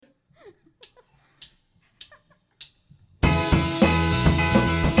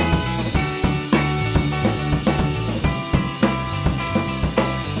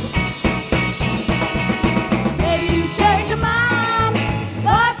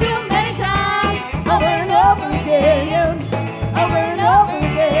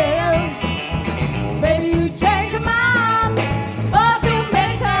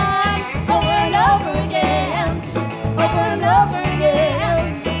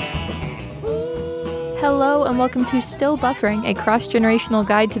Hello and welcome to Still Buffering, a cross-generational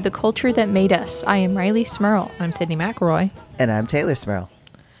guide to the culture that made us. I am Riley Smurl. I'm Sydney McElroy. And I'm Taylor Smurl.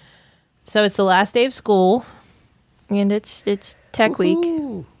 So it's the last day of school. And it's Tech Week.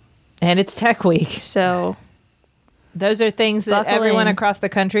 And it's Tech Week. So those are things that everyone across the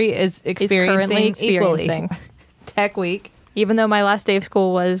country is currently experiencing. Equally. Tech Week. Even though my last day of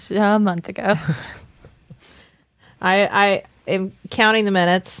school was a month ago. I am counting the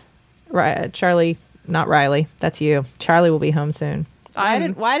minutes. Charlie, not Riley. That's you. Charlie will be home soon. Why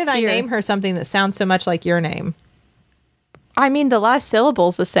did I name her something that sounds so much like your name? I mean, the last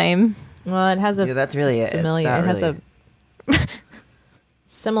syllable's the same. Well, it has a that's really familiar. It has a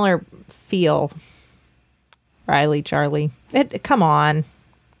similar feel. Riley, Charlie. Come on.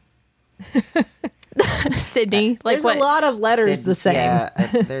 Sydney. There's a lot of letters the same. Yeah,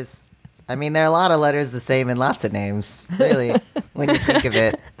 there are a lot of letters the same in lots of names, really, when you think of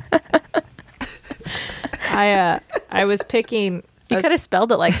it. I was picking. You could have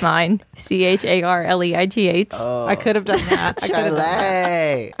spelled it like mine. Charleith. Oh, I could have done that.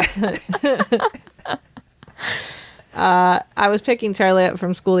 I was picking Charlie up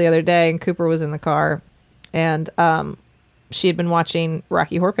from school the other day, and Cooper was in the car, and she had been watching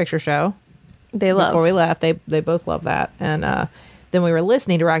Rocky Horror Picture Show. Before we left. They both love that, and then we were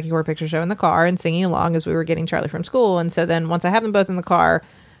listening to Rocky Horror Picture Show in the car and singing along as we were getting Charlie from school. And so then once I have them both in the car,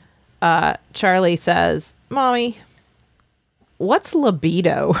 Charlie says, "Mommy, what's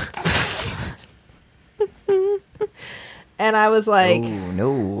libido?" And I was like, "Oh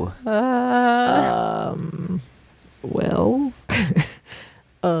no." Well,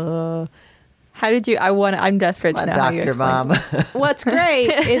 how did you? I'm desperate to know how you explain. Mom. What's great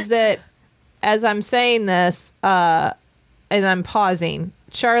is that as I'm saying this, as I'm pausing,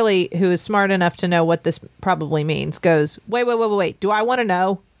 Charlie, who is smart enough to know what this probably means, goes, wait. Do I want to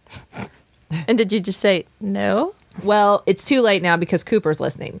know? And did you just say no? Well, it's too late now because Cooper's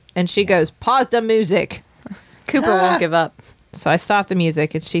listening. And she goes, pause the music. Cooper won't give up. So I stopped the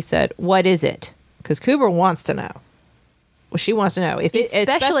music and she said, what is it? Because Cooper wants to know. Well, she wants to know.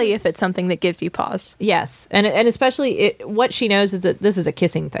 Especially if it's something that gives you pause. Yes. And especially what she knows is that this is a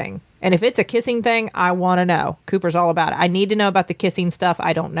kissing thing. And if it's a kissing thing, I want to know. Cooper's all about it. I need to know about the kissing stuff.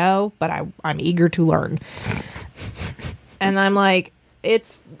 I don't know, but I'm eager to learn. And I'm like,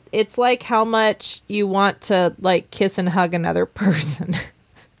 it's like how much you want to like kiss and hug another person.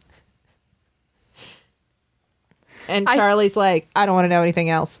 And Charlie's like, I don't want to know anything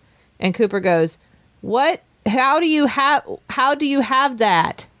else. And Cooper goes, what? How do you have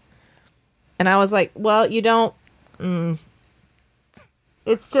that? And I was like, well, you don't.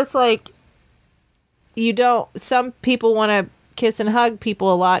 It's just like you don't. Some people want to kiss and hug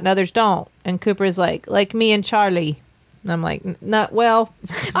people a lot, and others don't. And Cooper's like me and Charlie. And I'm like, not well.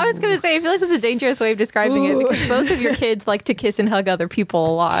 I was gonna say, I feel like that's a dangerous way of describing it because both of your kids like to kiss and hug other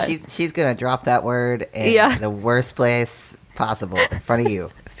people a lot. She's gonna drop that word in the worst place possible in front of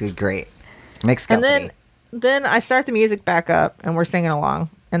you. It's gonna be great. Mixed company. And then I start the music back up, and we're singing along,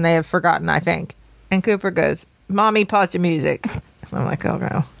 and they have forgotten, I think. And Cooper goes, "Mommy, pause the music." I'm like, "Oh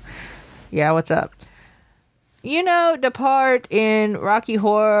no, yeah, what's up?" You know the part in Rocky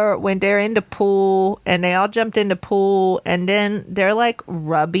Horror when they're in the pool and they all jumped in the pool and then they're like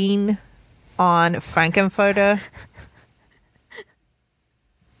rubbing on Frankenfurter?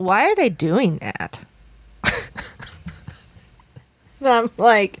 Why are they doing that? And I'm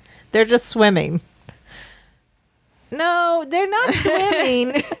like, they're just swimming. No, they're not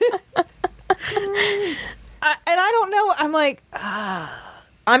swimming. And I don't know. I'm like,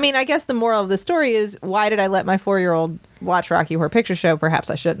 I mean, I guess the moral of the story is, why did I let my 4-year-old watch Rocky Horror Picture Show? Perhaps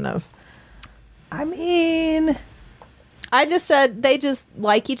I shouldn't have. I mean, I just said they just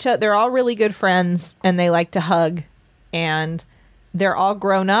like each other. They're all really good friends, and they like to hug, and they're all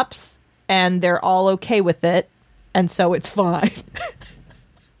grown-ups, and they're all okay with it, and so it's fine.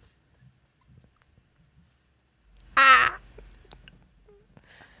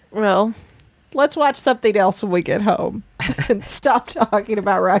 Well, let's watch something else when we get home and stop talking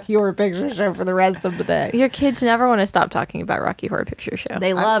about Rocky Horror Picture Show for the rest of the day. your kids never want to stop talking about Rocky Horror Picture Show.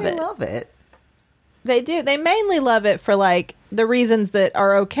 They love it. They love it. They do. They mainly love it for like the reasons that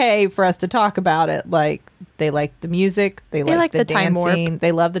are okay for us to talk about it. Like they like the music, they like the time dancing, warp.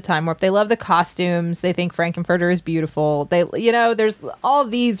 they love the time warp, they love the costumes, they think Frankenfurter is beautiful. There's all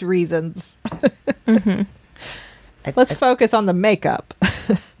these reasons. Mm-hmm. Let's focus on the makeup.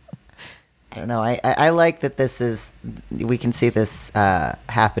 I don't know. I like that we can see this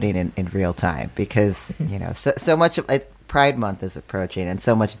happening in real time because, so much of Pride Month is approaching and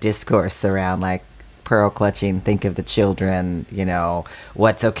so much discourse around like pearl clutching, think of the children,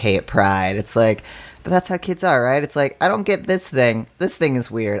 what's okay at Pride. It's like, but that's how kids are, right? It's like, I don't get this thing. This thing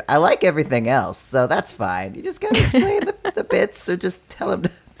is weird. I like everything else, so that's fine. You just got to explain the bits, or just tell them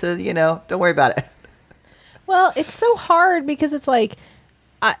to, don't worry about it. Well, it's so hard because it's like,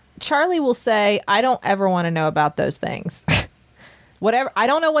 Charlie will say, I don't ever want to know about those things. Whatever. I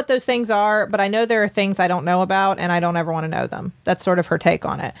don't know what those things are, but I know there are things I don't know about, and I don't ever want to know them. That's sort of her take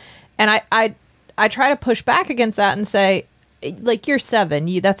on it. And I try to push back against that and say, like, you're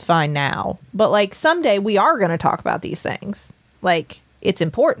 7, that's fine now. But, like, someday we are going to talk about these things. Like, it's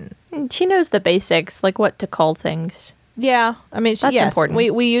important. She knows the basics, like what to call things. Yeah. I mean, that's important.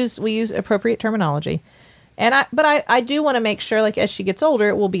 We use appropriate terminology. And I do want to make sure, like, as she gets older,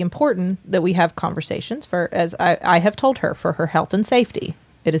 it will be important that we have conversations as I have told her, for her health and safety.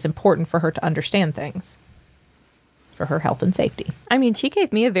 It is important for her to understand things for her health and safety. I mean, she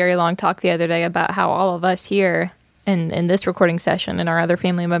gave me a very long talk the other day about how all of us here in this recording session and our other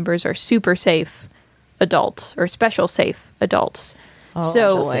family members are super safe adults, or special safe adults. Oh,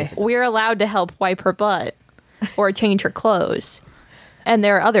 so boy. We're allowed to help wipe her butt or change her clothes. And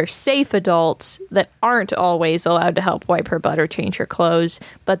there are other safe adults that aren't always allowed to help wipe her butt or change her clothes,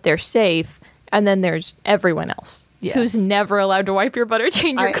 but they're safe. And then there's everyone else who's never allowed to wipe your butt or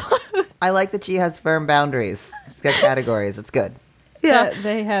change your clothes. I like that she has firm boundaries. She's got categories. It's good. Yeah,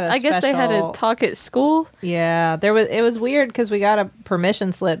 they had I guess they had a talk at school. Yeah, it was weird because we got a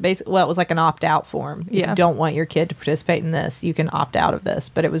permission slip. Basically, well, it was like an opt-out form. If you don't want your kid to participate in this, you can opt out of this.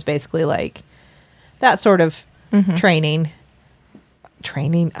 But it was basically like that sort of training,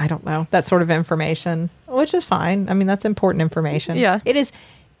 I don't know, that sort of information, which is fine. I mean, that's important information. Yeah. It is.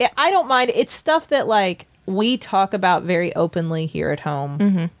 I don't mind. It's stuff that, like, we talk about very openly here at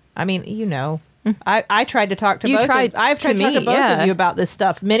home. I mean, I tried to talk to both of you about this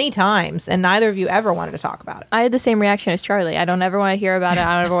stuff many times, and neither of you ever wanted to talk about it. I had the same reaction as Charlie. I don't ever want to hear about it.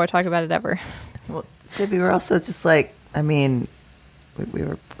 I don't ever want to talk about it ever. Well, we were also just like, I mean, we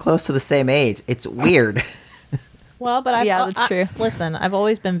were close to the same age. It's weird. Well, but that's true. Listen, I've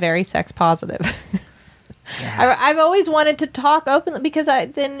always been very sex positive. I've always wanted to talk openly because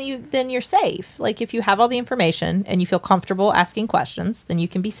then you're safe. Like, if you have all the information and you feel comfortable asking questions, then you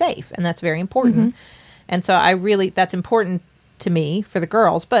can be safe, and that's very important. And so that's important to me for the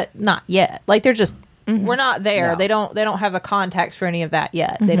girls, but not yet. Like, they're just we're not there. No. They don't have the context for any of that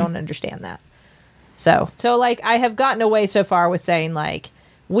yet. They don't understand that. So like, I have gotten away so far with saying, like,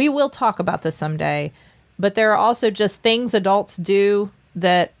 we will talk about this someday, but there are also just things adults do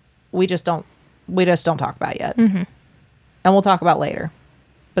that we just don't talk about yet. And we'll talk about later.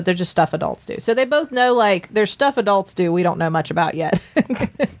 But they're just stuff adults do. So they both know, like, there's stuff adults do we don't know much about yet.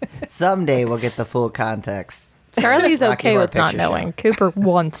 Someday we'll get the full context. Charlie's okay with not knowing. Cooper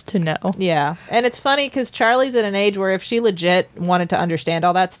wants to know. Yeah. And it's funny because Charlie's at an age where if she legit wanted to understand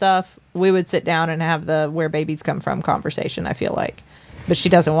all that stuff, we would sit down and have the where babies come from conversation, I feel like. But she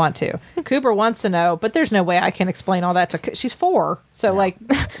doesn't want to. Cooper wants to know, but there's no way I can explain all that to... She's 4, so, like,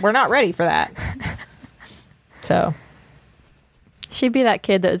 we're not ready for that. So... She'd be that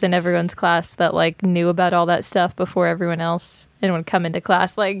kid that was in everyone's class that, like, knew about all that stuff before everyone else and would come into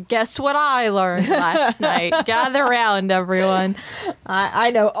class like, guess what I learned last night? Gather around, everyone.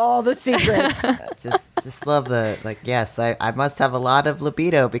 I know all the secrets. just love the, like, yes, I must have a lot of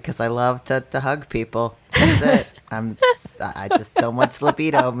libido because I love to hug people. That's it. I just so much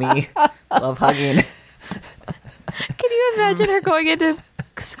libido, me. Love hugging. Can you imagine her going into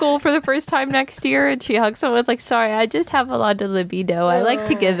school for the first time next year and she hugs someone like, sorry, I just have a lot of libido. I like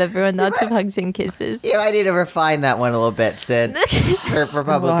to give everyone lots of hugs and kisses. Yeah, I need to refine that one a little bit, Sid, for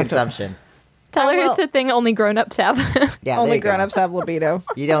public consumption. Tell her it's a thing only grown-ups have. Yeah, only grown-ups have libido.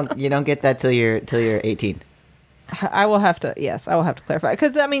 You don't get that till you're 18. I will have to clarify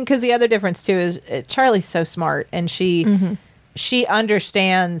because the other difference too is Charlie's so smart and she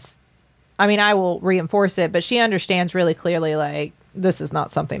understands. I mean, I will reinforce it, but she understands really clearly, like, this is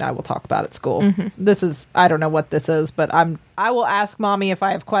not something I will talk about at school. This is, I don't know what this is, but I will ask mommy if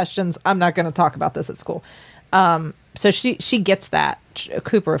I have questions. I'm not going to talk about this at school. So she gets that.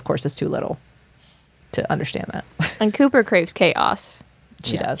 Cooper, of course, is too little to understand that. And Cooper craves chaos.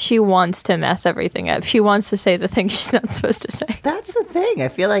 She does. She wants to mess everything up. She wants to say the things she's not supposed to say. That's the thing. I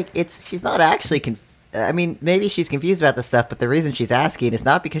feel like she's not actually I mean, maybe she's confused about this stuff, but the reason she's asking is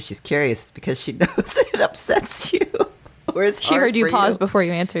not because she's curious, it's because she knows that it upsets you. She heard you pause before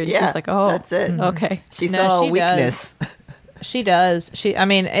you answered. Yeah, she's like, oh, that's it. Okay. She saw a weakness. She does. I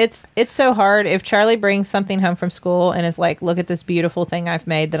mean, it's so hard. If Charlie brings something home from school and is like, look at this beautiful thing I've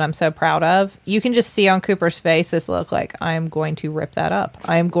made that I'm so proud of, you can just see on Cooper's face this look like, I am going to rip that up.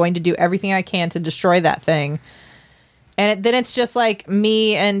 I am going to do everything I can to destroy that thing. And then it's just like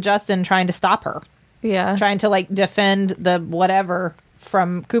me and Justin trying to stop her. Yeah. Trying to like defend the whatever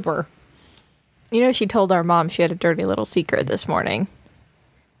from Cooper. You know, she told our mom she had a dirty little secret this morning.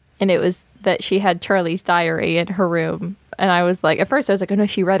 And it was that she had Charlie's diary in her room. And I was like, at first I was like, oh no,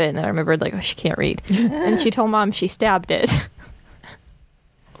 she read it. And then I remembered, like, oh, she can't read. And she told Mom she stabbed it.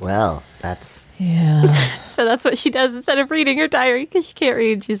 Well, that's... Yeah. So that's what she does instead of reading her diary because she can't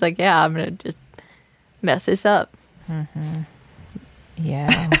read. She's like, yeah, I'm going to just mess this up. Mm-hmm.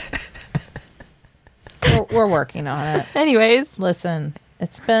 Yeah. we're working on it. Anyways. Listen, it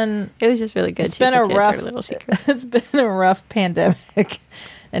was just really good. It's been a rough little secret. It's been a rough pandemic.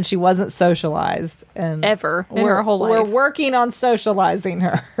 And she wasn't socialized. And ever in her whole life. We're working on socializing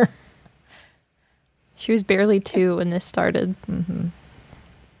her. She was barely 2 when this started. Mm-hmm.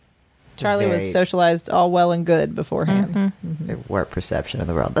 Charlie was socialized all well and good beforehand. Mm-hmm. Mm-hmm. Warped perception of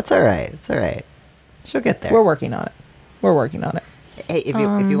the world. That's all right. It's all right. She'll get there. We're working on it. Hey, if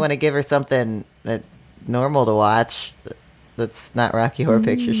you want to give her something that normal to watch, that's not Rocky Horror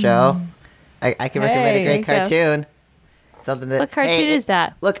Picture Show, I can recommend a great cartoon. Something that. What cartoon is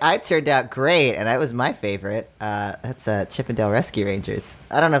that? Look, I turned out great, and that was my favorite. That's Chip 'n Dale Rescue Rangers.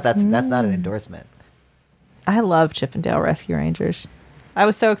 I don't know if that's not an endorsement. I love Chip 'n Dale Rescue Rangers. I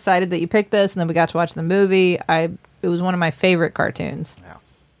was so excited that you picked this, and then we got to watch the movie. It was one of my favorite cartoons. Yeah.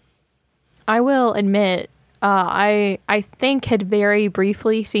 I will admit, I think had very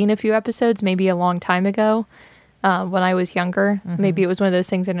briefly seen a few episodes, maybe a long time ago. When I was younger. Mm-hmm. Maybe it was one of those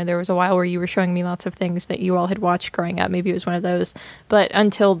things. I know there was a while where you were showing me lots of things that you all had watched growing up. Maybe it was one of those. But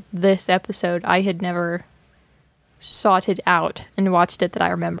until this episode, I had never sought it out and watched it that I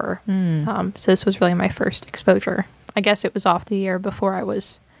remember. So this was really my first exposure. I guess it was off the year before I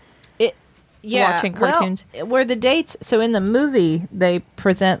was watching cartoons. Well, were the dates... So in the movie, they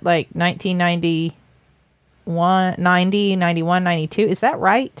present like 1990... 90, 91, 92. Is that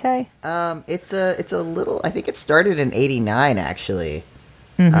right, Tay? It's a little... I think it started in 89, actually.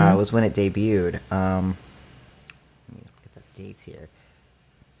 Was when it debuted. Let me get the dates here.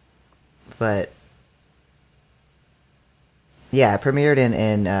 But... yeah, it premiered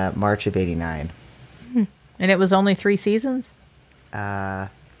in March of 89. And it was only 3 seasons? Final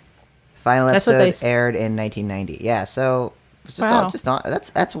episode aired in 1990. Yeah, so...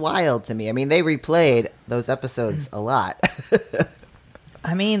 That's wild to me. I mean, they replayed those episodes a lot.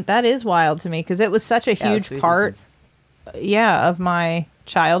 I mean, that is wild to me because it was such a huge part, of my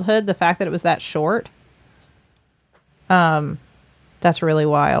childhood. The fact that it was that short, that's really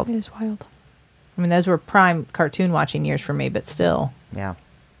wild. It is wild. I mean, those were prime cartoon watching years for me, but still, yeah,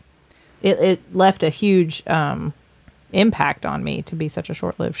 it left a huge impact on me to be such a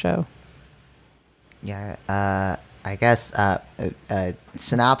short-lived show. Yeah. I guess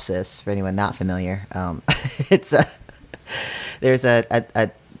synopsis for anyone not familiar. It's a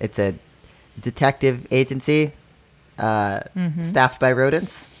detective agency staffed by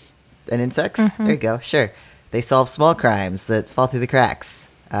rodents and insects. Mm-hmm. There you go. Sure, they solve small crimes that fall through the cracks.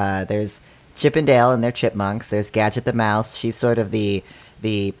 There's Chip and Dale and their chipmunks. There's Gadget the mouse. She's sort of the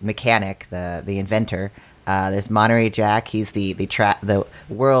mechanic, the inventor. There's Monterey Jack. He's the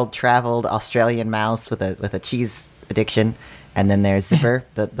world traveled Australian mouse with a cheese addiction, and then there's Zipper,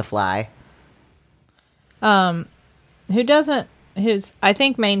 the fly. Whose I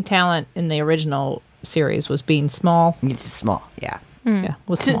think main talent in the original series was being small. It's small, yeah. Yeah,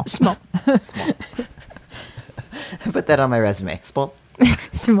 was small. Small. Small. Put that on my resume. Small.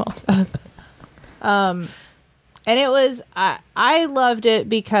 Small. And it was I loved it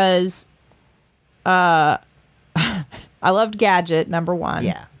because I loved Gadget, number one.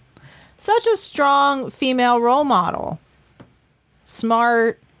 Yeah. Such a strong female role model.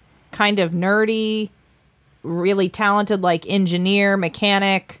 Smart, kind of nerdy, really talented, like engineer,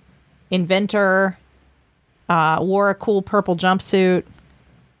 mechanic, inventor, wore a cool purple jumpsuit.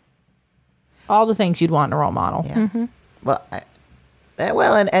 All the things you'd want in a role model. Yeah. Mm-hmm. Well,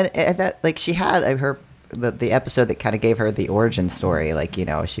 and that, like, she had the episode that kind of gave her the origin story. Like, you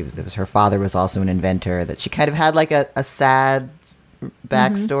know, her father was also an inventor. That she kind of had like a sad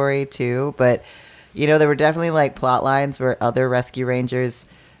backstory too. But you know, there were definitely like plot lines where other rescue rangers,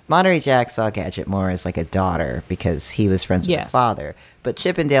 Monterey Jack saw Gadget more as like a daughter because he was friends with her father. But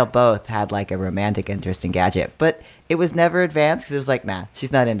Chip and Dale both had like a romantic interest in Gadget, but it was never advanced because it was like, nah,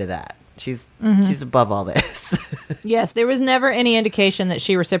 she's not into that. She's above all this. Yes, there was never any indication that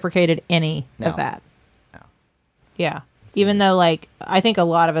she reciprocated any of that. No. Yeah. Even though, like, I think a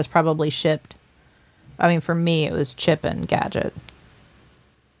lot of us probably shipped. I mean, for me, it was Chip and Gadget.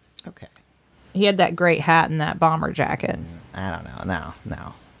 Okay. He had that great hat and that bomber jacket. I don't know.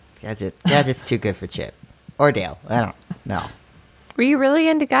 No. Gadget's too good for Chip. Or Dale. I don't know. Were you really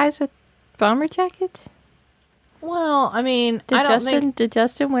into guys with bomber jackets? Well, I mean, Did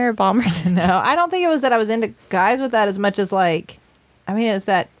Justin wear a bomber jacket? No, I don't think it was that I was into guys with that as much as, like, I mean, it was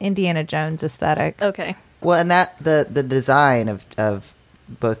that Indiana Jones aesthetic. Okay. Well, and that the design of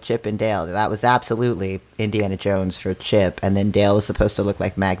both Chip and Dale, that was absolutely Indiana Jones for Chip, and then Dale was supposed to look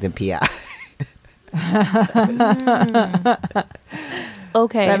like Magnum P.I.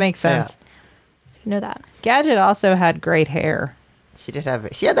 Okay. That makes sense. I know that. Gadget also had great hair. She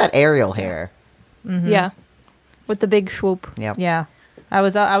had that Ariel hair. Mm-hmm. Yeah. With the big swoop. Yep. Yeah. I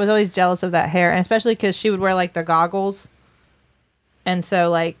was always jealous of that hair, and especially because she would wear, like, the goggles. And so,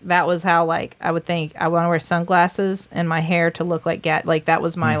 like, that was how, like, I would think I want to wear sunglasses and my hair to look like like, that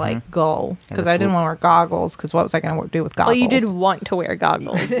was my, like, goal. Because I didn't want to wear goggles, because what was I going to do with goggles? Well, you did want to wear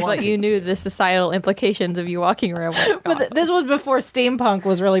goggles, but you knew the societal implications of you walking around wearing goggles. But this was before steampunk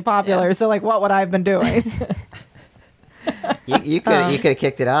was really popular, so, like, what would I have been doing? You could have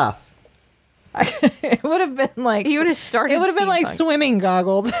kicked it off. It would have been, like... You would have started It would have been, like, swimming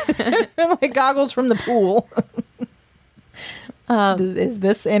goggles. Like, goggles from the pool. Is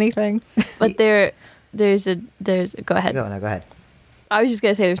this anything? But there's go ahead. Go ahead. I was just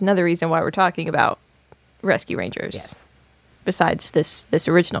gonna say there's another reason why we're talking about Rescue Rangers. Yes. Besides this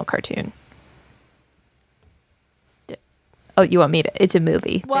original cartoon. Oh, you want me to? It's a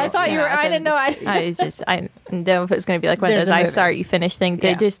movie. Well, I thought you were. I didn't know. I didn't know if it's gonna be like one of There's those a I movie. start you finish thing.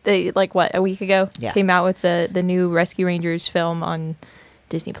 They like what, a week ago came out with the new Rescue Rangers film on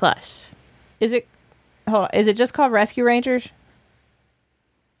Disney Plus. Is it? Hold on. Is it just called Rescue Rangers?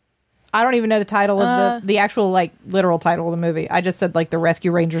 I don't even know the title of the actual, like, literal title of the movie. I just said, like, the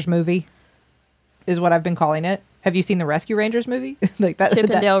Rescue Rangers movie is what I've been calling it. Have you seen the Rescue Rangers movie? Like that. Chip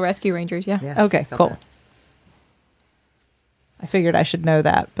and Dale Rescue Rangers, yeah. Okay, cool. That. I figured I should know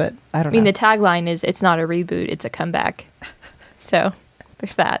that, but I don't know. I mean, the tagline is "It's not a reboot; it's a comeback." So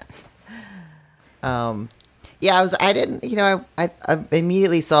there's that. Yeah, I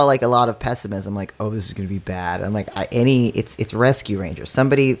immediately saw, like, a lot of pessimism, like, oh, this is going to be bad. And, like, it's Rescue Rangers.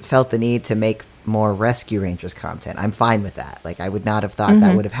 Somebody felt the need to make more Rescue Rangers content. I'm fine with that. Like, I would not have thought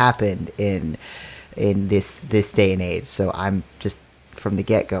that would have happened in this day and age. So I'm just, from the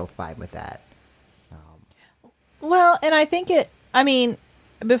get-go, fine with that. Well, and I think I mean,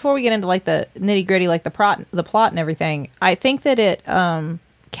 before we get into, like, the nitty-gritty, like, the plot and everything, I think that it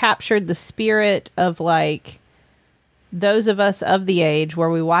captured the spirit of, like, those of us of the age where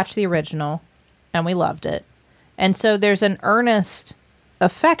we watched the original and we loved it. And so there's an earnest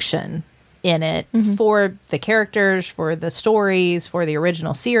affection in it for the characters, for the stories, for the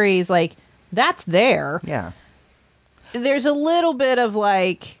original series. Like, that's there. Yeah. There's a little bit of,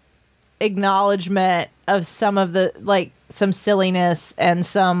 like, acknowledgement of some of the, like, some silliness and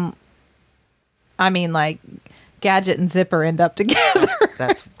some, I mean, like, Gadget and Zipper end up together.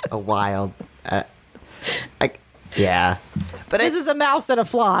 That's a wild... Yeah. But this is a mouse and a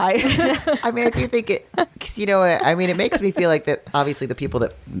fly. I mean, I do think it, cause it makes me feel like that obviously the people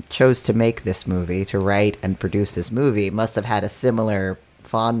that chose to make this movie, to write and produce this movie, must have had a similar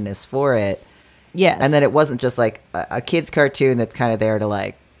fondness for it. Yes. And that it wasn't just like a kid's cartoon that's kind of there to,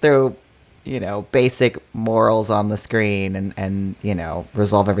 like, throw, basic morals on the screen and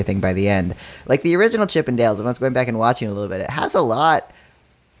resolve everything by the end. Like the original Chip and Dale's, I was going back and watching a little bit, it has a lot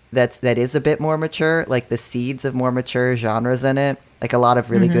that is a bit more mature, like the seeds of more mature genres in it, like a lot of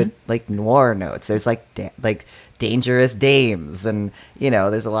really good, like, noir notes. There's like dangerous dames, and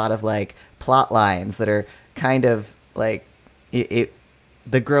there's a lot of, like, plot lines that are kind of like the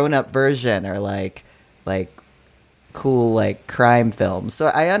grown-up version, or like cool, like, crime films. So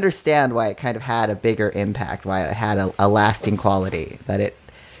I understand why it kind of had a bigger impact, why it had a lasting quality, that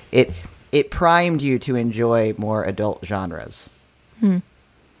it primed you to enjoy more adult genres.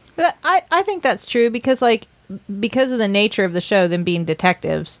 I think that's true because of the nature of the show, them being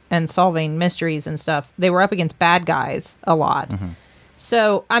detectives and solving mysteries and stuff, they were up against bad guys a lot.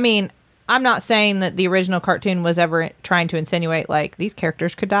 So, I mean, I'm not saying that the original cartoon was ever trying to insinuate, like, these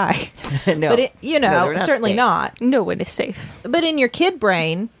characters could die. No. But, certainly not. No one is safe. But in your kid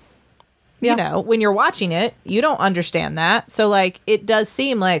brain, when you're watching it, you don't understand that. So, like, it does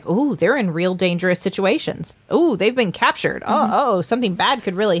seem like, ooh, they're in real dangerous situations. Ooh, they've been captured. Oh, something bad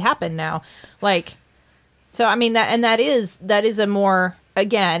could really happen now. Like, so, I mean, that is a more,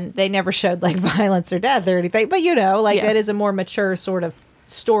 again, they never showed, like, violence or death or anything. But, that is a more mature sort of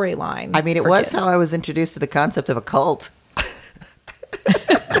storyline. I mean, it was kids. How I was introduced to the concept of a cult.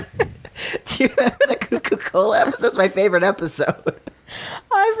 Do you remember the Cuckoo-Cola episode? That's my favorite episode.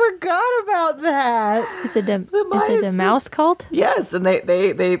 I forgot about that. Is it a mouse cult? Yes, and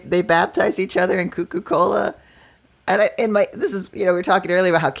they baptize each other in Cuckoo-Cola. And we were talking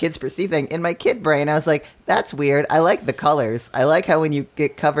earlier about how kids perceive things. In my kid brain, I was like, that's weird. I like the colors. I like how when you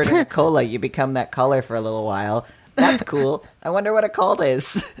get covered in a cola, you become that color for a little while. That's cool. I wonder what a cult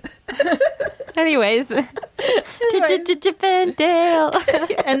is. Anyways. Chippendale.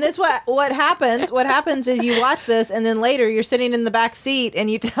 And this what happens. What happens is you watch this, and then later you're sitting in the back seat, and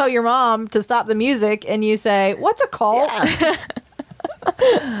you tell your mom to stop the music, and you say, "What's a cult?"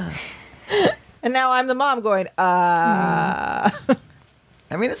 Yeah. And now I'm the mom going, I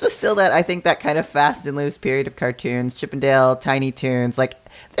mean, this was still I think that kind of fast and loose period of cartoons, Chippendale, Tiny Toons. Like,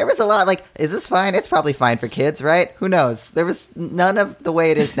 there was a lot, like, is this fine? It's probably fine for kids, right? Who knows? There was none of the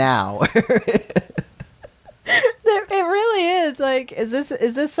way it is now. It really is. Like, is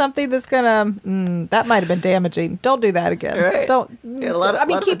this something that's gonna? That might have been damaging. Don't do that again. Right. Don't.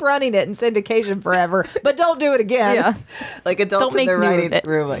 Yeah, keep running it in syndication forever, but don't do it again. Yeah. Like adults in their writing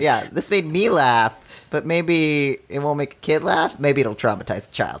room. Yeah, this made me laugh, but maybe it won't make a kid laugh. Maybe it'll traumatize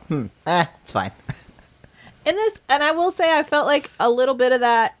the child. It's fine. And I will say, I felt like a little bit of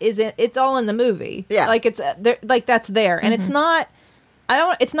that it's all in the movie. Yeah, like it's there, like that's there, and it's not.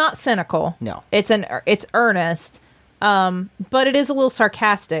 It's not cynical. No, it's earnest, but it is a little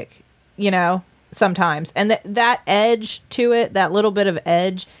sarcastic, sometimes. And that edge to it, that little bit of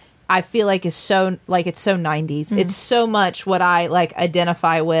edge, I feel like is so it's so 90s. Mm-hmm. It's so much what I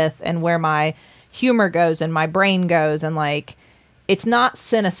identify with and where my humor goes and my brain goes, and it's not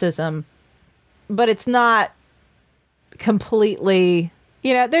cynicism, but it's not completely.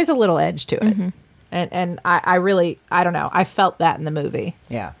 There's a little edge to it. Mm-hmm. And I really, I don't know. I felt that in the movie.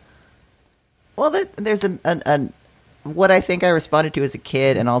 Yeah. Well, there's what I think I responded to as a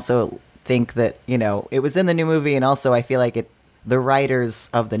kid, and also think that, it was in the new movie, and also I feel like the writers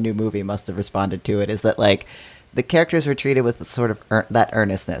of the new movie must have responded to it, is that, the characters were treated with sort of that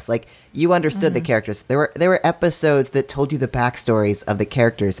earnestness. You understood the characters. There were episodes that told you the backstories of the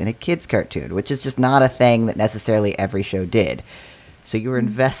characters in a kid's cartoon, which is just not a thing that necessarily every show did. So you were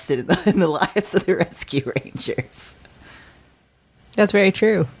invested in the lives of the Rescue Rangers. That's very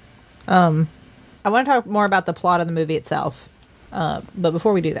true. I want to talk more about the plot of the movie itself. But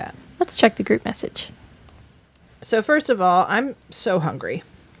before we do that, let's check the group message. So first of all, I'm so hungry.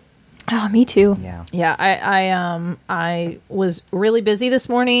 Oh, me too. Yeah. Yeah. I was really busy this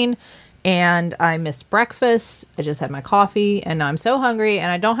morning, and I missed breakfast. I just had my coffee, and I'm so hungry,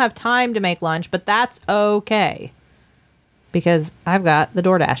 and I don't have time to make lunch, but that's okay, because I've got the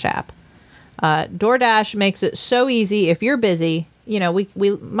DoorDash app. DoorDash makes it so easy. If you're busy,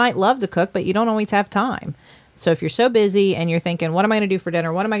 we might love to cook, but you don't always have time. So if you're so busy and you're thinking, what am I going to do for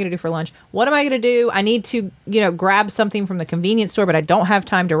dinner? What am I going to do for lunch? What am I going to do? I need to, grab something from the convenience store, but I don't have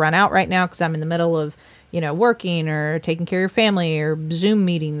time to run out right now because I'm in the middle of, working or taking care of your family or Zoom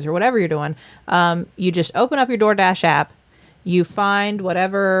meetings or whatever you're doing. You just open up your DoorDash app. You find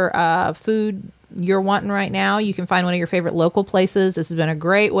whatever food you're wanting right now. You can find one of your favorite local places. This has been a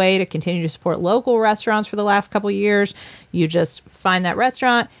great way to continue to support local restaurants for the last couple of years. You just find that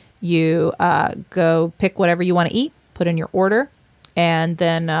restaurant, you go pick whatever you want to eat, put in your order, and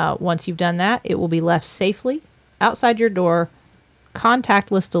then once you've done that, it will be left safely outside your door,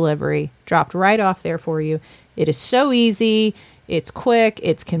 contactless delivery, dropped right off there for you. It is so easy. It's quick,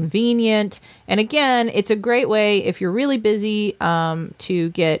 it's convenient, and again, it's a great way if you're really busy to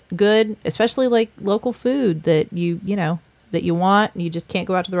get good, especially local food that you want. You just can't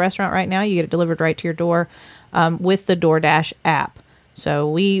go out to the restaurant right now. You get it delivered right to your door with the DoorDash app. So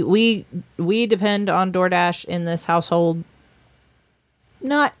we depend on DoorDash in this household,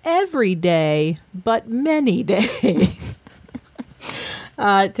 not every day, but many days.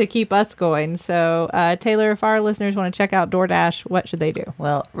 To keep us going. So, Taylor, if our listeners want to check out DoorDash, what should they do?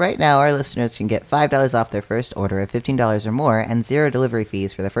 Well, right now, our listeners can get $5 off their first order of $15 or more and 0 delivery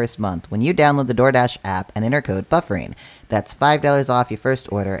fees for the first month when you download the DoorDash app and enter code BUFFERING. That's $5 off your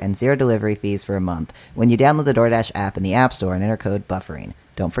first order and 0 delivery fees for a month when you download the DoorDash app in the App Store and enter code BUFFERING.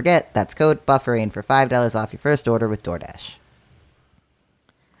 Don't forget, that's code BUFFERING for $5 off your first order with DoorDash.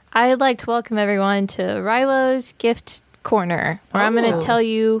 I'd like to welcome everyone to Rilo's Gift Corner, where I'm going to tell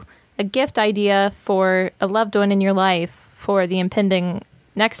you a gift idea for a loved one in your life for the impending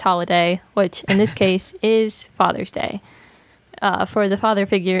next holiday, which in this case is Father's Day, for the father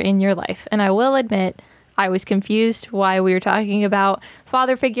figure in your life. And I will admit, I was confused why we were talking about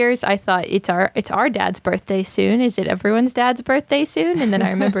father figures. I thought it's our dad's birthday soon. Is it everyone's dad's birthday soon? And then I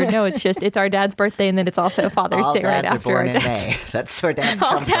remembered, no, it's our dad's birthday, and then it's also Father's Day right after our dad's. May. That's where dads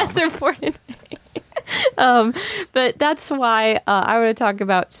all come dads from. are born in May. But that's why I want to talk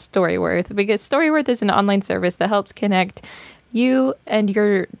about Storyworth, because Storyworth is an online service that helps connect you and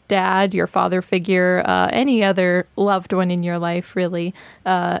your dad, your father figure, any other loved one in your life, really,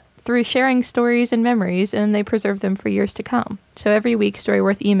 through sharing stories and memories, and they preserve them for years to come. So every week,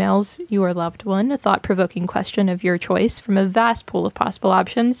 Storyworth emails your loved one a thought-provoking question of your choice from a vast pool of possible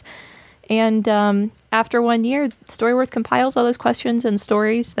options. And after 1 year, Storyworth compiles all those questions and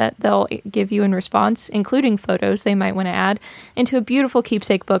stories that they'll give you in response, including photos they might want to add, into a beautiful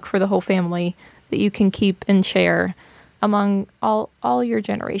keepsake book for the whole family that you can keep and share among all your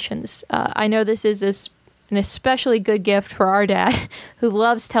generations. I know this is an especially good gift for our dad, who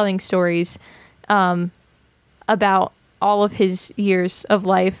loves telling stories about all of his years of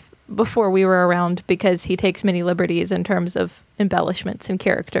life before we were around, because he takes many liberties in terms of embellishments and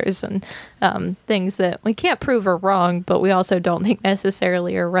characters and things that we can't prove are wrong, but we also don't think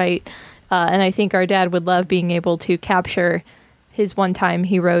necessarily are right. And I think our dad would love being able to capture his one time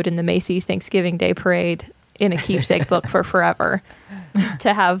he rode in the Macy's Thanksgiving Day Parade in a keepsake book for forever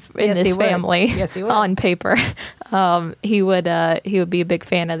to have in this family on paper. He would be a big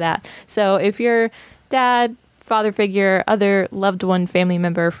fan of that. So if your dad, father figure, other loved one, family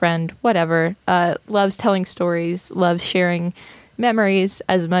member, friend, whatever, loves telling stories, loves sharing memories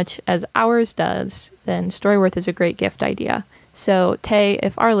as much as ours does, then Storyworth is a great gift idea. So, Tay,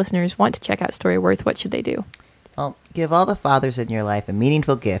 if our listeners want to check out Storyworth, what should they do? Well, give all the fathers in your life a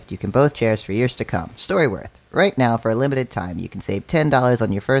meaningful gift you can both cherish for years to come. Storyworth. Right now, for a limited time, you can save $10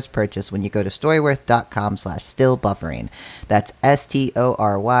 on your first purchase when you go to storyworth.com/stillbuffering. That's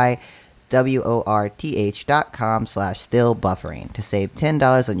STORYWORTH.com/stillbuffering to save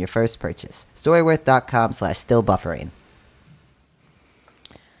 $10 on your first purchase. Storyworth.com/stillbuffering.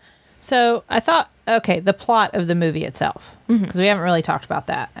 So I thought, okay, the plot of the movie itself, because we haven't really talked about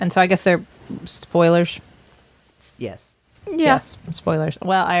that. And so I guess they're spoilers. Yes. Yeah. Yes, spoilers.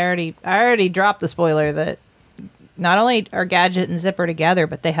 Well, I already dropped the spoiler that not only are Gadget and Zipper together,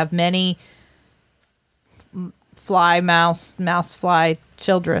 but they have many mouse fly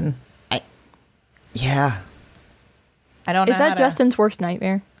children. Yeah. I don't know. Is that Justin's worst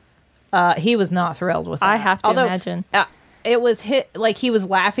nightmare? He was not thrilled with that. I have to imagine. It was he was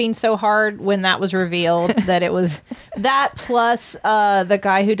laughing so hard when that was revealed that it was that plus the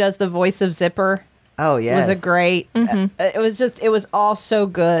guy who does the voice of Zipper. Oh, yeah. Was a great. It was all so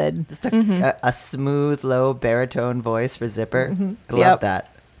good. Just a smooth, low baritone voice for Zipper. I love that.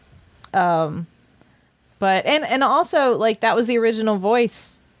 But and also like that was the original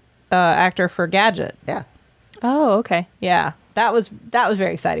voice actor for Gadget. Yeah. Oh, okay. Yeah, that was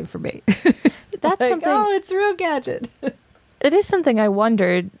very exciting for me. That's like, something. Oh, it's real Gadget. It is something I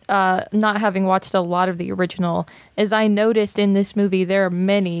wondered, not having watched a lot of the original, is I noticed in this movie there are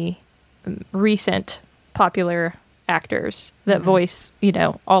many recent popular actors that voice,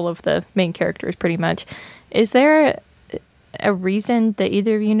 all of the main characters pretty much. Is there a reason that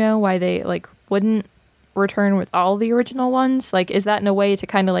either of you know why they wouldn't return with all the original ones? Like, is that in a way to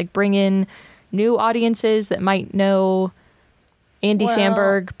kind of bring in new audiences that might know Andy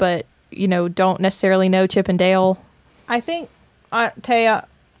Samberg, but don't necessarily know Chip and Dale? I think, Taya,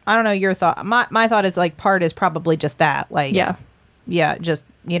 I don't know your thought. My thought is part is probably just that. Just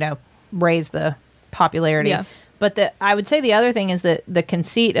raise the popularity. Yeah. But I would say the other thing is that the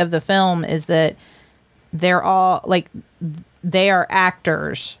conceit of the film is that they're all they are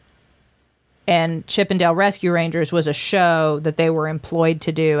actors, and Chip and Dale Rescue Rangers was a show that they were employed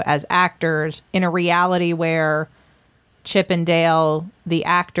to do as actors in a reality where Chip and Dale, the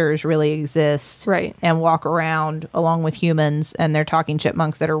actors, really exist, right, and walk around along with humans, and they're talking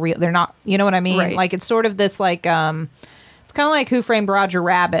chipmunks that are real. They're not, you know what I mean? Right. It's sort of this it's kind of like Who Framed Roger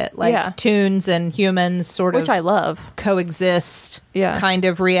Rabbit, toons and humans sort of, which I love, coexist, kind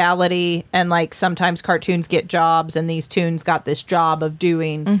of reality, and sometimes cartoons get jobs, and these toons got this job of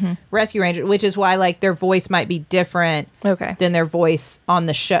doing Rescue Rangers, which is why their voice might be different, than their voice on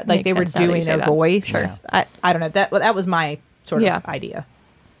the show. Makes they were doing a voice. Sure. I don't know. That was my sort of idea.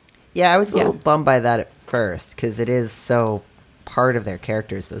 Yeah, I was a little bummed by that at first because it is so part of their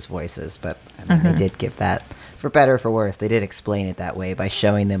characters, those voices. But I mean, they did give that. For better or for worse, they did explain it that way by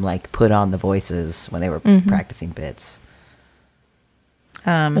showing them put on the voices when they were practicing bits.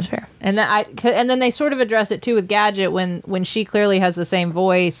 That's fair. And then they sort of address it too with Gadget when she clearly has the same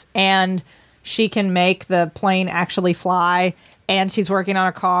voice and she can make the plane actually fly. and she's working on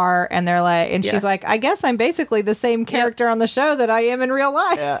a car, and they're like, and she's like, I guess I'm basically the same character on the show that I am in real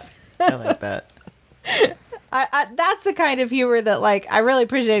life. Yeah, I like that. That's the kind of humor that, like, I really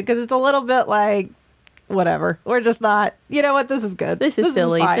appreciate, because it's a little bit like, whatever. We're just not, you know what? This is good. This is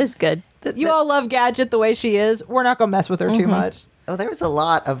silly. This is good. You all love Gadget the way she is. We're not going to mess with her too much. Oh, there was a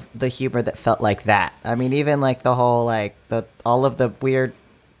lot of the humor that felt like that. I mean, even like the whole, like, all of the weird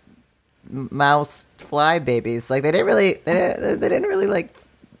mouse fly babies. Like, they didn't really like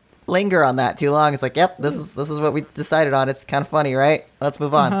linger on that too long. It's like, yep, this is what we decided on. It's kind of funny, right? Let's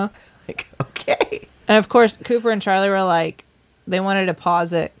move on. Like, okay. And of course, Cooper and Charlie were like, they wanted to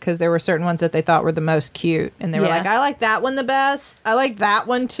pause it because there were certain ones that they thought were the most cute. And they were like, I like that one the best. I like that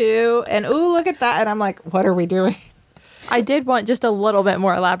one too. And ooh, look at that. And I'm like, what are we doing? I did want just a little bit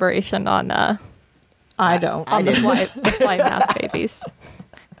more elaboration on the fly mouse babies.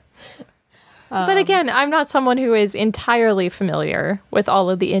 But again, I'm not someone who is entirely familiar with all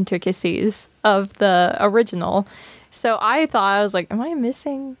of the intricacies of the original. So I was like, am I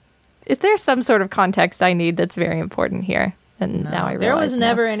missing? Is there some sort of context I need that's very important here? And now I realize there was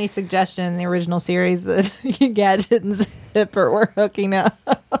never any suggestion in the original series that Gadget and Zipper were hooking up.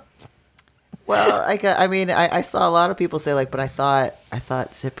 Well, I saw a lot of people say, like, but I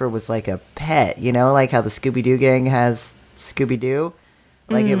thought Zipper was like a pet, you know, like how the Scooby-Doo gang has Scooby-Doo.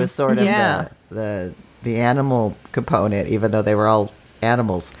 Like, it was sort of the animal component, even though they were all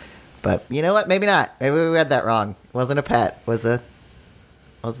animals. But you know what? Maybe not. Maybe we read that wrong. It wasn't a pet. Was an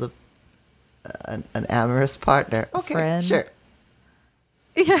amorous partner. Okay, friend. Sure.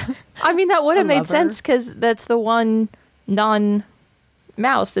 Yeah, I mean, that would have made sense because that's the one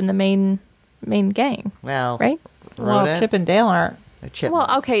non-mouse in the main gang. Well, right? Well, Chip and Dale aren't.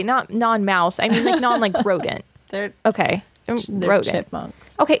 Well, okay, not non-mouse. I mean, like rodent. They're okay. They're rodent. chipmunks.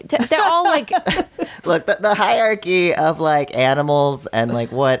 Okay, they're all like. Look, the hierarchy of like animals and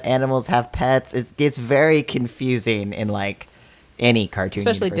like what animals have pets gets very confusing in like any cartoon,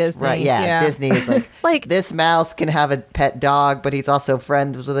 especially universe. Disney. Right? Yeah, Disney is like like this mouse can have a pet dog, but he's also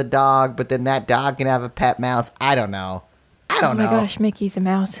friends with a dog. But then that dog can have a pet mouse. I don't know. Oh my gosh, Mickey's a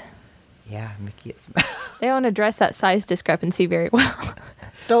mouse. Yeah, Mickey is a mouse. They don't address that size discrepancy very well.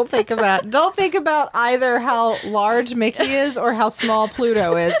 Don't think about either how large Mickey is or how small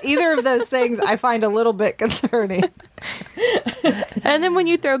Pluto is. Either of those things I find a little bit concerning. And then when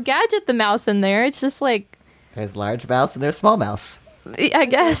you throw Gadget the mouse in there, it's just like there's large mouse and there's small mouse. I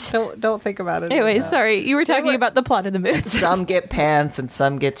guess. Don't think about it. Anyway, sorry. You were talking about the plot of the movie. Some get pants and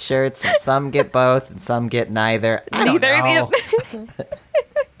some get shirts and some get both and some get neither. I don't know.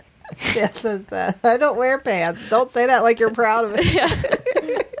 Yeah, says that. I don't wear pants. Don't say that like you're proud of it. Yeah.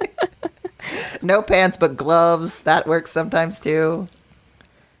 No pants, but gloves. That works sometimes too.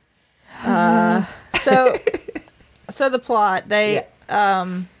 So the plot, they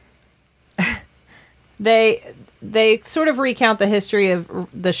sort of recount the history of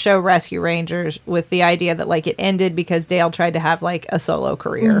the show Rescue Rangers with the idea that like it ended because Dale tried to have like a solo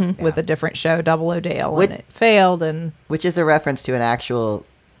career with a different show, Double O Dale, and it failed. And which is a reference to an actual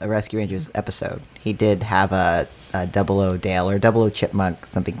Rescue Rangers episode. He did have a Double O Dale or Double O Chipmunk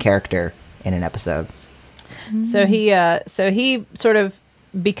something character in an episode. So he sort of,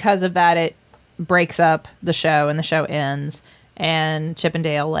 because of that, it breaks up the show and the show ends, and Chip and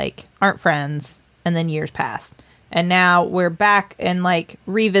Dale like aren't friends, and then years pass. And now we're back and like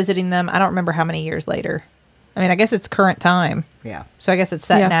revisiting them. I don't remember how many years later. I mean, I guess it's current time. Yeah. So I guess it's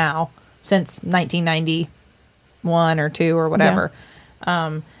set now since 1991 or 2 or whatever.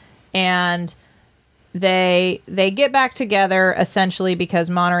 Yeah. And they get back together essentially because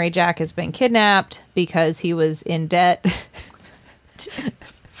Monterey Jack has been kidnapped because he was in debt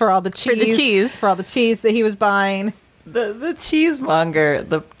for all the cheese. For all the cheese that he was buying. The cheesemonger,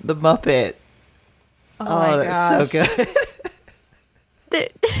 the Muppet. Oh my gosh. So good.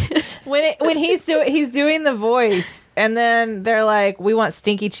 when he's doing the voice, and then they're like, "We want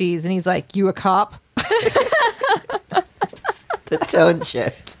stinky cheese," and he's like, "You a cop?" The tone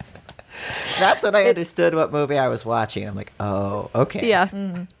shift. That's when I understood what movie I was watching. I'm like, oh, okay. Yeah.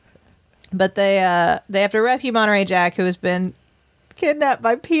 Mm-hmm. But they have to rescue Monterey Jack, who has been kidnapped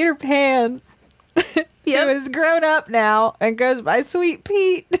by Peter Pan, who is grown up now and goes by Sweet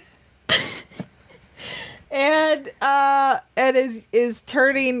Pete. And is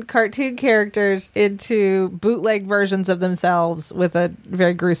turning cartoon characters into bootleg versions of themselves with a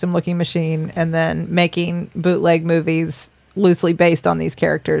very gruesome looking machine, and then making bootleg movies loosely based on these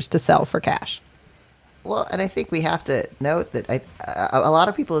characters to sell for cash. Well, and I think we have to note that a lot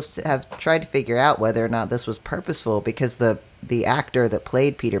of people have tried to figure out whether or not this was purposeful, because the actor that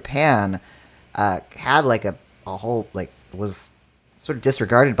played Peter Pan had like a whole like was sort of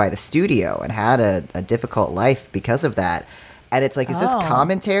disregarded by the studio and had a difficult life because of that. And it's like, is this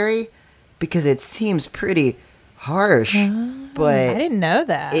commentary? Because it seems pretty harsh. But I didn't know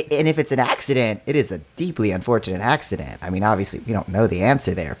that. And if it's an accident, it is a deeply unfortunate accident. I mean, obviously, we don't know the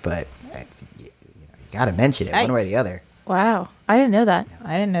answer there, but you got to mention it one way or the other. Wow. I didn't know that.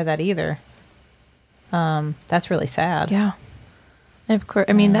 I didn't know that either. That's really sad. Yeah. And of course,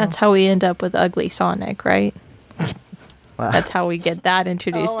 I mean, that's how we end up with Ugly Sonic, right? Wow. That's how we get that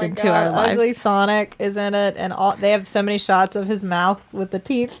introduced into our lives. Ugly Sonic is in it, and they have so many shots of his mouth with the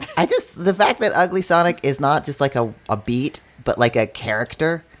teeth. The fact that Ugly Sonic is not just like a beat, but like a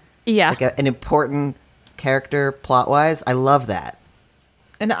character. Yeah. Like an important character plot-wise. I love that.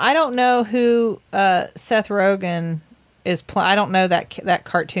 And I don't know who Seth Rogen is playing. I don't know that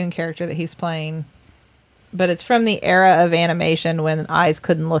cartoon character that he's playing, but it's from the era of animation when eyes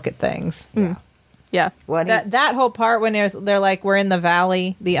couldn't look at things. Yeah. Yeah. Well, that whole part when they're like, we're in the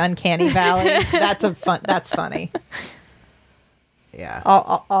valley, the uncanny valley. That's funny. Yeah.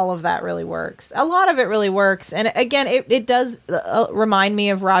 All of that really works. A lot of it really works. And again, it does remind me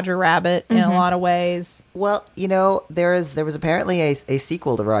of Roger Rabbit in a lot of ways. Well, there was apparently a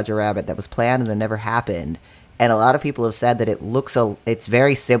sequel to Roger Rabbit that was planned and then never happened. And a lot of people have said that it's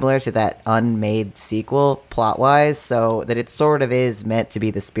very similar to that unmade sequel plot-wise, so that it sort of is meant to be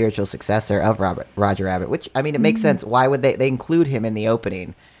the spiritual successor of Roger Rabbit, which, I mean, it makes sense. Why would they include him in the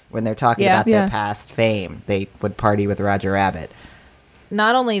opening when they're talking about their past fame? They would party with Roger Rabbit.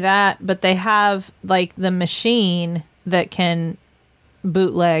 Not only that, but they have, like, the machine that can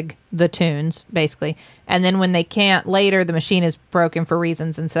bootleg the tunes, basically. And then when they can't later, the machine is broken for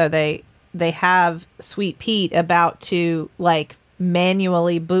reasons, and so they have Sweet Pete about to, like,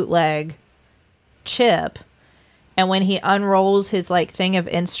 manually bootleg Chip. And when he unrolls his, like, thing of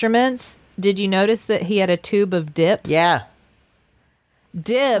instruments, did you notice that he had a tube of dip? Yeah.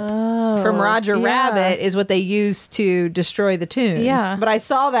 Dip from Roger Rabbit is what they use to destroy the tunes. Yeah. But I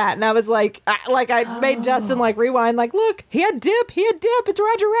saw that and I was like, I made Justin, like, rewind, like, look, he had dip, it's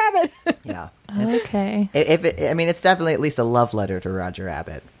Roger Rabbit. Yeah. Okay. It's definitely at least a love letter to Roger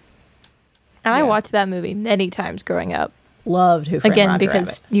Rabbit. And I watched that movie many times growing up. Loved Who Framed Roger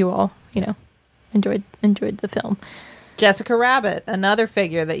because Rabbit. you all, enjoyed the film. Jessica Rabbit, another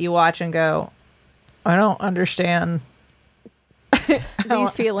figure that you watch and go, I don't understand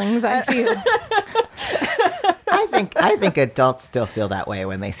these feelings I feel. I think adults still feel that way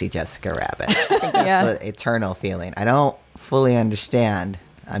when they see Jessica Rabbit. I think that's an eternal feeling. I don't fully understand.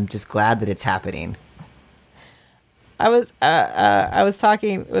 I'm just glad that it's happening. I was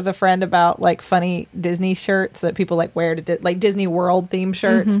talking with a friend about, like, funny Disney shirts that people, like, wear to like Disney World themed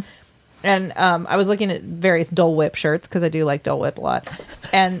shirts. And I was looking at various Dole Whip shirts because I do like Dole Whip a lot.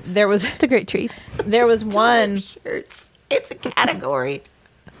 And it's a great treat. There was one shirts. It's a category.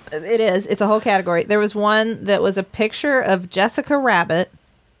 It is. It's a whole category. There was one that was a picture of Jessica Rabbit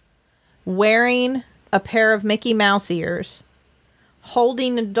wearing a pair of Mickey Mouse ears,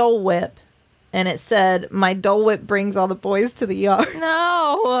 holding a Dole Whip, and it said, "My Dole Whip brings all the boys to the yard."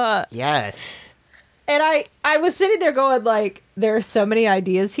 No. Yes. And I was sitting there going, like, there are so many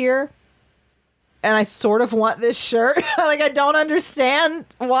ideas here, and I sort of want this shirt. Like, I don't understand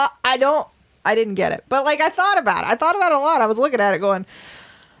why. I didn't get it. But, like, I thought about it. a lot. I was looking at it going,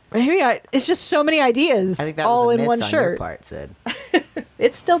 it's just so many ideas I think that all was a in miss one on shirt. your part, Sid.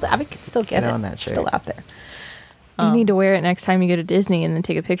 It's still, I mean, can still get it. On that shirt. Still out there. You need to wear it next time you go to Disney and then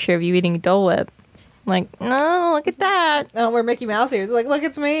take a picture of you eating Dole Whip. Like, no, look at that. I don't wear Mickey Mouse ears. Like, look,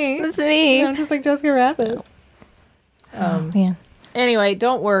 it's me. It's me. I'm just like Jessica Rabbit. Oh, man. Anyway,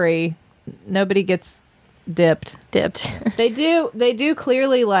 don't worry. Nobody gets dipped. They do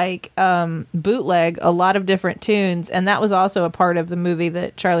clearly, like, bootleg a lot of different tunes, and that was also a part of the movie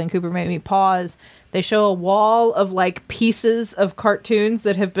that Charlie and Cooper made me pause. They show a wall of, like, pieces of cartoons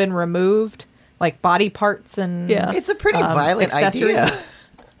that have been removed, like body parts and It's a pretty violent idea.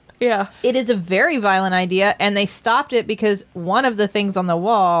 Yeah. It is a very violent idea, and they stopped it because one of the things on the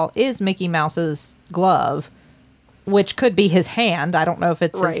wall is Mickey Mouse's glove, which could be his hand. I don't know if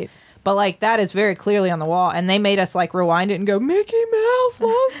it's right. his, but, like, that is very clearly on the wall, and they made us, like, rewind it and go, Mickey Mouse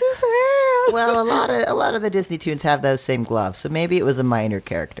lost his hand. Well, a lot of the Disney tunes have those same gloves, so maybe it was a minor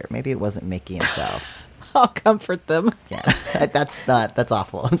character. Maybe it wasn't Mickey himself. I'll comfort them. Yeah, that's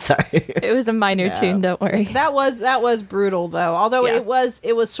awful. I'm sorry. It was a minor tune, don't worry. That was brutal, though. Although it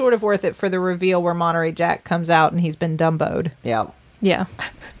was sort of worth it for the reveal where Monterey Jack comes out and he's been Dumboed. Yeah. Yeah.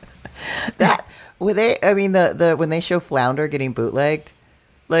 That when they show Flounder getting bootlegged,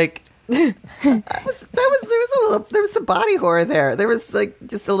 like there was a there was some body horror there. There was like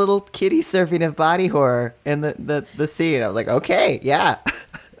just a little kitty serving of body horror in the scene. I was like, okay, yeah.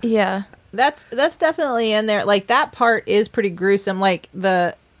 Yeah. That's definitely in there. Like that part is pretty gruesome. Like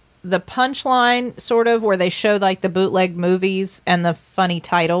the punchline sort of where they show like the bootleg movies and the funny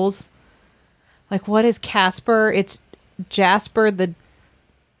titles. Like what is Casper? It's Jasper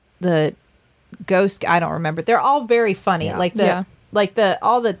the ghost. I don't remember. They're all very funny. Yeah.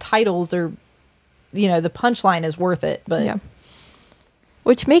 All the titles are, the punchline is worth it. But yeah.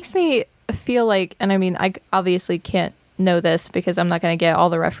 Which makes me feel like, and I mean, I obviously can't know this because I'm not going to get all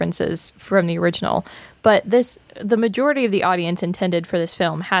the references from the original, but the majority of the audience intended for this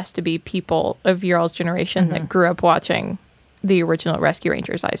film has to be people of your all's generation that grew up watching the original Rescue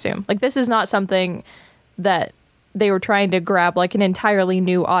Rangers, I assume. Like this is not something that they were trying to grab like an entirely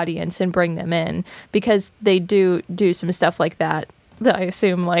new audience and bring them in, because they do some stuff like that I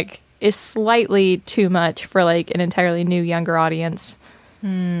assume like is slightly too much for like an entirely new younger audience.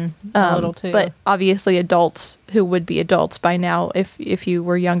 A little too. But obviously adults who would be adults by now, if you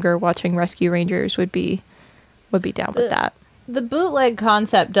were younger watching Rescue Rangers, would be down with that. The bootleg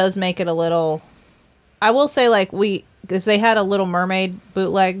concept does make it a little, I will say, like because they had a Little Mermaid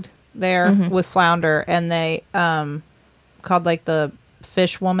bootlegged there with Flounder, and they called like the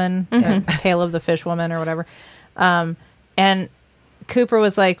Fish Woman, Tale of the Fish Woman or whatever. And Cooper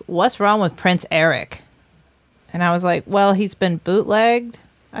was like, "What's wrong with Prince Eric?" And I was like, "Well, he's been bootlegged,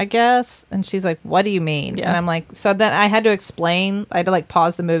 I guess." And she's like, "What do you mean?" Yeah. And I'm like, so then I had to explain. I had to like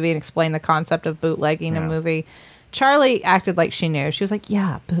pause the movie and explain the concept of bootlegging a movie. Charlie acted like she knew. She was like,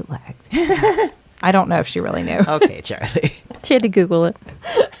 "Yeah, bootlegged." I don't know if she really knew. Okay, Charlie. She had to Google it.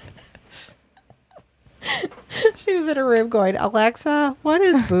 She was in her room going, "Alexa, what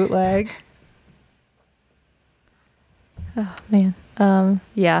is bootleg?" Oh man.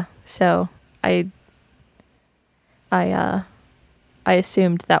 Yeah. So I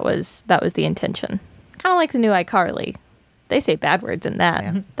assumed that was the intention. Kind of like the new iCarly. They say bad words in that.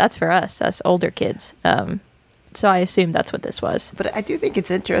 Yeah. That's for us older kids. So I assumed that's what this was. But I do think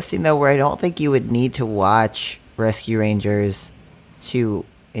it's interesting though, where I don't think you would need to watch Rescue Rangers to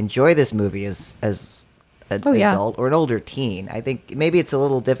enjoy this movie as an adult or an older teen. I think maybe it's a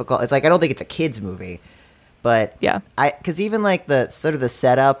little difficult. It's like I don't think it's a kids movie. But yeah, because even like the sort of the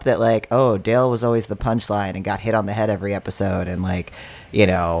setup that like, oh, Dale was always the punchline and got hit on the head every episode, and like,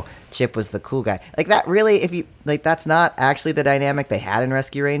 Chip was the cool guy. Like that really, if you like, that's not actually the dynamic they had in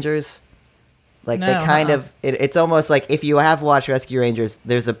Rescue Rangers. Like they kind of, it's almost like if you have watched Rescue Rangers,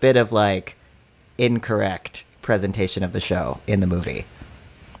 there's a bit of like incorrect presentation of the show in the movie.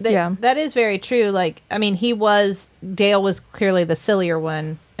 That is very true. Like, I mean, Dale was clearly the sillier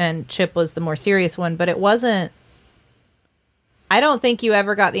one, and Chip was the more serious one, but it wasn't, I don't think you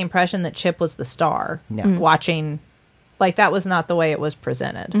ever got the impression that Chip was the star. No. Watching, like, that was not the way it was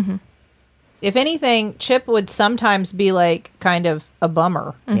presented. Mm-hmm. If anything, Chip would sometimes be, like, kind of a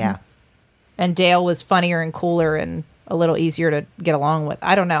bummer. Mm-hmm. Yeah. And Dale was funnier and cooler and a little easier to get along with.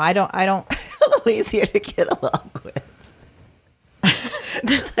 I don't know. I don't. A little easier to get along with.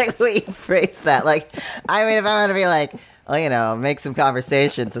 Just like the way you phrase that. Like, I mean, if I want to be like, well, make some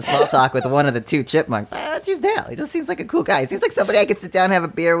conversation, some small talk with one of the two chipmunks, choose Dale. He just seems like a cool guy. He seems like somebody I could sit down and have a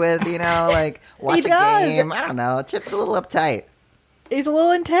beer with, like watch a game. I don't know. Chip's a little uptight. He's a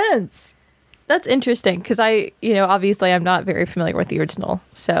little intense. That's interesting because obviously I'm not very familiar with the original,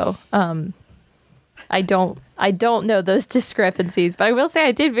 so I don't know those discrepancies, but I will say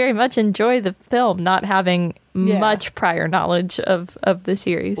I did very much enjoy the film, not having much prior knowledge of the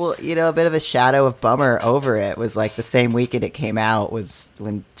series. Well, a bit of a shadow of bummer over it was like the same weekend it came out was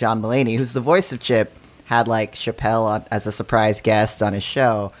when John Mulaney, who's the voice of Chip, had like Chappelle on, as a surprise guest on his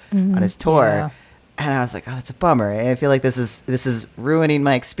show, on his tour. Yeah. And I was like, oh, that's a bummer. And I feel like this is ruining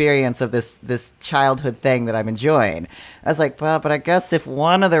my experience of this childhood thing that I'm enjoying. I was like, well, but I guess if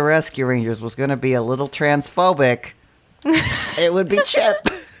one of the Rescue Rangers was going to be a little transphobic, it would be Chip.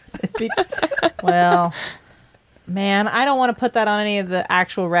 Well, man, I don't want to put that on any of the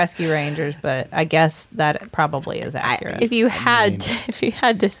actual Rescue Rangers, but I guess that probably is accurate. If you had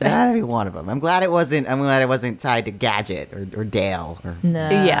to say, that'd be one of them. I'm glad it wasn't tied to Gadget or Dale.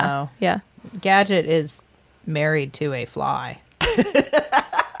 No. Yeah. Gadget is married to a fly. That's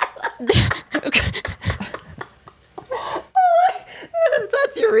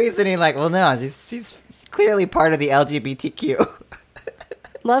your reasoning. Like, well, no, she's clearly part of the LGBTQ.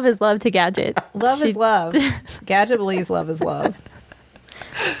 Love is love to Gadget. Love is love. Gadget believes love is love.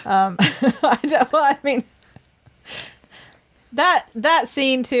 I mean, that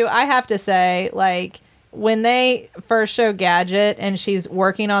scene too, I have to say, like, when they first show Gadget and she's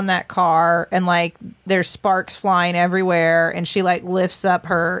working on that car and like there's sparks flying everywhere and she like lifts up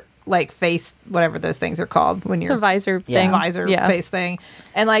her like face, whatever those things are called when you're the visor thing, face thing,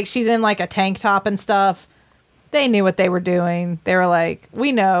 and like she's in like a tank top and stuff. They knew what they were doing. They were like,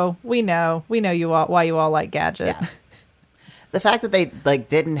 we know you all, why you all like Gadget. Yeah. The fact that they like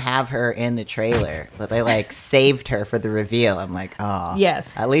didn't have her in the trailer, but they like saved her for the reveal. I'm like, oh,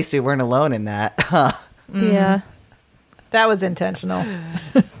 yes. At least we weren't alone in that. Yeah, that was intentional.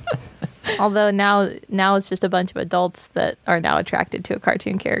 Although now it's just a bunch of adults that are now attracted to a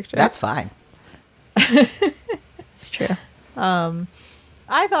cartoon character. That's fine. It's true.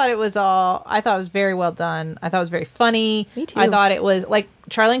 I thought it was very well done. I thought it was very funny. Me too. I thought it was like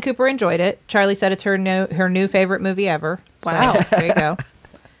Charlie and Cooper enjoyed it. Charlie said it's her new favorite movie ever. Wow. So, there you go.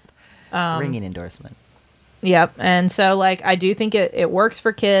 Ringing endorsement. Yep. And so like I do think it works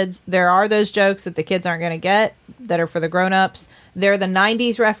for kids. There are those jokes that the kids aren't going to get that are for the grown-ups. There are the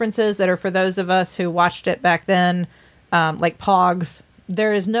 90s references that are for those of us who watched it back then, like Pogs.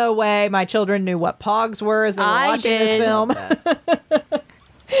 There is no way my children knew what Pogs were as they were watching this film.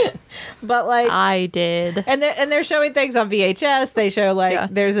 But like I did, and they're showing things on VHS. They show like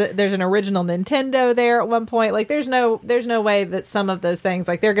there's an original Nintendo there at one point. Like there's no way that some of those things,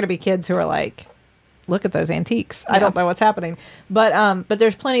 like they're going to be kids who are like, look at those antiques. I don't know what's happening, but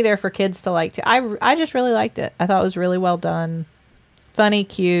there's plenty there for kids to like. I just really liked it. I thought it was really well done, funny,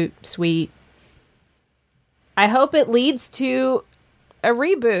 cute, sweet. I hope it leads to a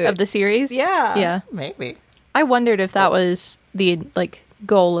reboot of the series. Yeah, Maybe. I wondered if that was the like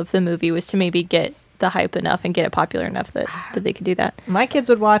goal of the movie, was to maybe get the hype enough and get it popular enough that they could do that. My kids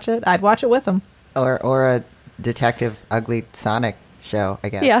would watch it. I'd watch it with them. Or a Detective Ugly Sonic show, I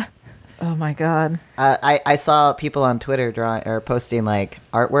guess. Yeah. Oh my god. I saw people on Twitter posting like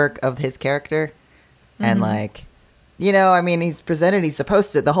artwork of his character, and like, you know, I mean, he's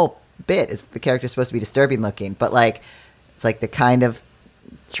supposed to, the whole bit is the character's supposed to be disturbing looking, but like it's like the kind of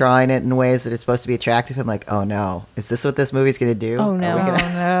drawing it in ways that are supposed to be attractive. I'm like, oh no, is this what this movie's gonna do? Oh no.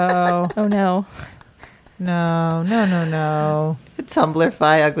 No. Oh no. No.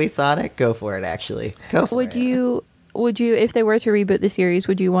 Tumblrify Ugly Sonic? Go for it, actually. Go for it. Would you, if they were to reboot the series,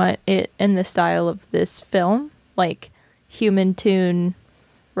 would you want it in the style of this film? Like Human Toon,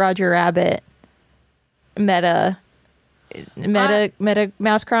 Roger Rabbit, meta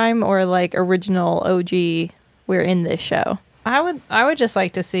Mouse Crime, or like original OG, we're in this show? I would just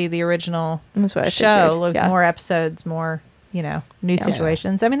like to see the original That's what I show. figured. Look, more episodes, more, new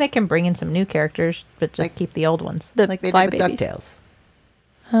situations. I mean, they can bring in some new characters, but just keep the old ones. The like they Fly did with Babies. DuckTales.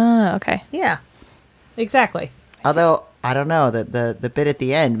 Oh, okay. Yeah, exactly. Although, I don't know, the bit at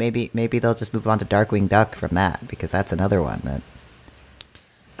the end, maybe they'll just move on to Darkwing Duck from that, because that's another one that...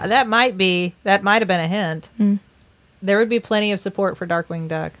 That might have been a hint. Mm. There would be plenty of support for Darkwing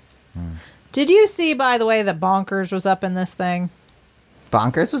Duck. Did you see, by the way, that Bonkers was up in this thing?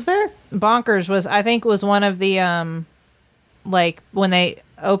 Bonkers was there? Bonkers was one of the, like, when they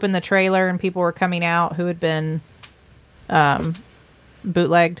opened the trailer and people were coming out who had been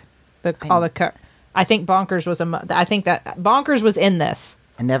bootlegged. I think Bonkers was I think that Bonkers was in this.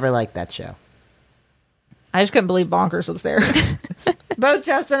 I never liked that show. I just couldn't believe Bonkers was there. Both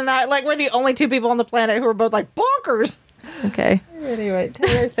Justin and I, like, we're the only two people on the planet who are both like, Bonkers! Okay. Anyway,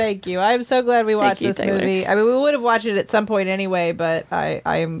 Taylor, thank you. I'm so glad we watched this movie. I mean, we would have watched it at some point anyway, but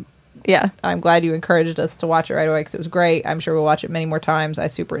I'm glad you encouraged us to watch it right away because it was great. I'm sure we'll watch it many more times. I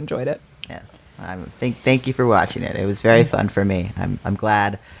super enjoyed it. Yes. Thank you for watching it. It was very fun for me. I'm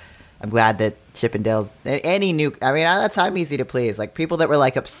glad that Chippendale, any new, I mean, I'm easy to please. Like, people that were,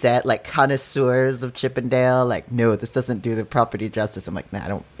 like, upset, like, connoisseurs of Chippendale, like, no, this doesn't do the property justice. I'm like, nah, I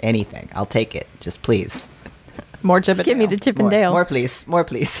don't, anything. I'll take it. Just please. More Chippendale. Give me the Chippendale. More please. More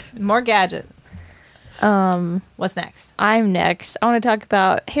please. More Gadget. What's next? I'm next. I want to talk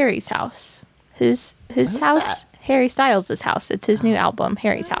about Harry's house. Whose house? That? Harry Styles' house. It's his new album,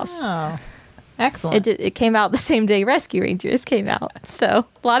 Harry's House. Oh, excellent. It came out the same day Rescue Rangers came out. So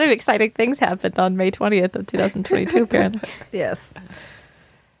a lot of exciting things happened on May 20th of 2022, apparently. Yes.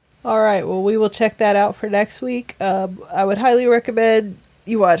 All right. Well, we will check that out for next week. I would highly recommend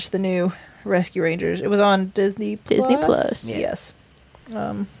you watch the new Rescue Rangers. It was on Disney Plus. Disney Plus. Yes.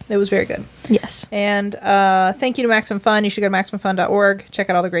 It was very good. Yes. And thank you to Maximum Fun. You should go to MaximumFun.org. Check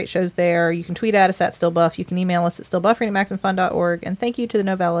out all the great shows there. You can tweet at us at StillBuff. You can email us at stillbuffering@MaximumFun.org. And thank you to the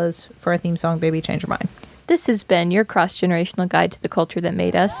Novellas for our theme song, Baby Change Your Mind. This has been your cross-generational guide to the culture that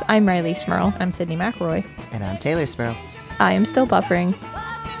made us. I'm Riley Smurl. I'm Sydney McElroy. And I'm Taylor Smurl. I am still buffering.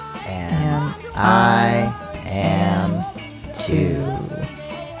 And I am too.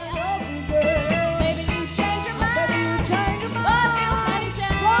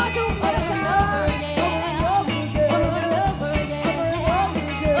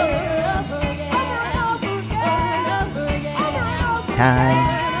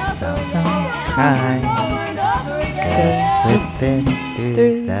 Sometimes slipping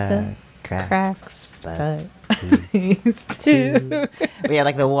through the cracks. But he's too. We have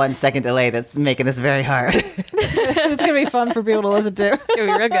like the 1 second delay that's making this very hard. It's going to be fun for people to listen to. It's going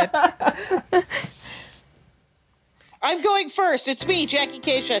to be real good. I'm going first. It's me, Jackie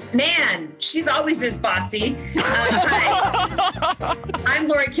Cation. Man, she's always this bossy. Hi, I'm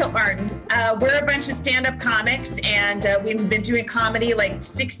Lori Kilmartin. We're a bunch of stand-up comics, and we've been doing comedy like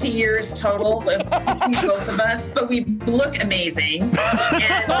 60 years total, between both of us, but we look amazing.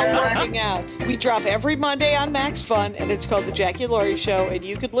 And, working out. We drop every Monday on Max Fun, and it's called The Jackie and Lori Show, and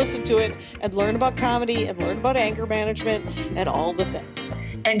you could listen to it and learn about comedy and learn about anger management and all the things.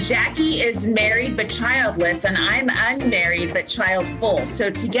 And Jackie is married but childless, and I'm unmarried but childful. So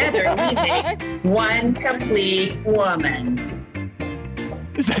together we make one complete woman.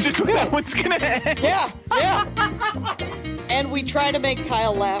 Is that just what that one's gonna end? Yeah. And we try to make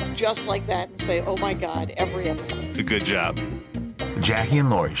Kyle laugh just like that and say, oh my God, every episode. It's a good job. The Jackie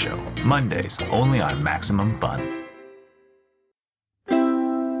and Lori Show, Mondays, only on Maximum Fun.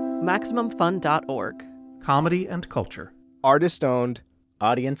 MaximumFun.org. Comedy and culture. Artist owned.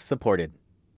 Audience supported.